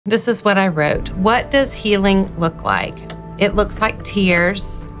This is what I wrote. What does healing look like? It looks like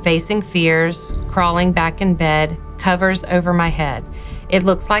tears, facing fears, crawling back in bed, covers over my head. It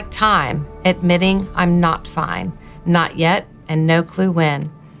looks like time, admitting I'm not fine, not yet, and no clue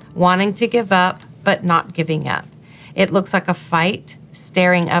when. Wanting to give up, but not giving up. It looks like a fight,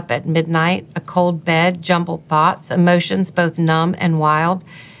 staring up at midnight, a cold bed, jumbled thoughts, emotions both numb and wild,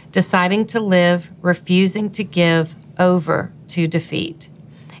 deciding to live, refusing to give, over to defeat.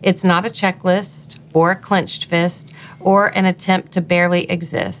 It's not a checklist or a clenched fist or an attempt to barely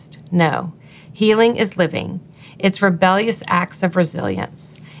exist. No, healing is living. It's rebellious acts of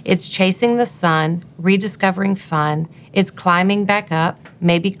resilience. It's chasing the sun, rediscovering fun. It's climbing back up,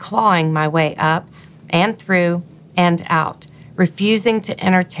 maybe clawing my way up and through and out, refusing to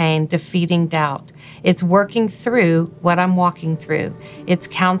entertain defeating doubt. It's working through what I'm walking through. It's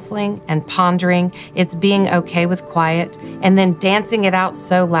counseling and pondering. It's being okay with quiet and then dancing it out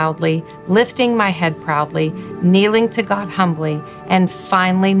so loudly, lifting my head proudly, kneeling to God humbly, and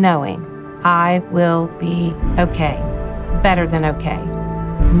finally knowing I will be okay, better than okay.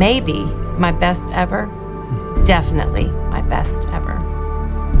 Maybe my best ever, definitely my best ever.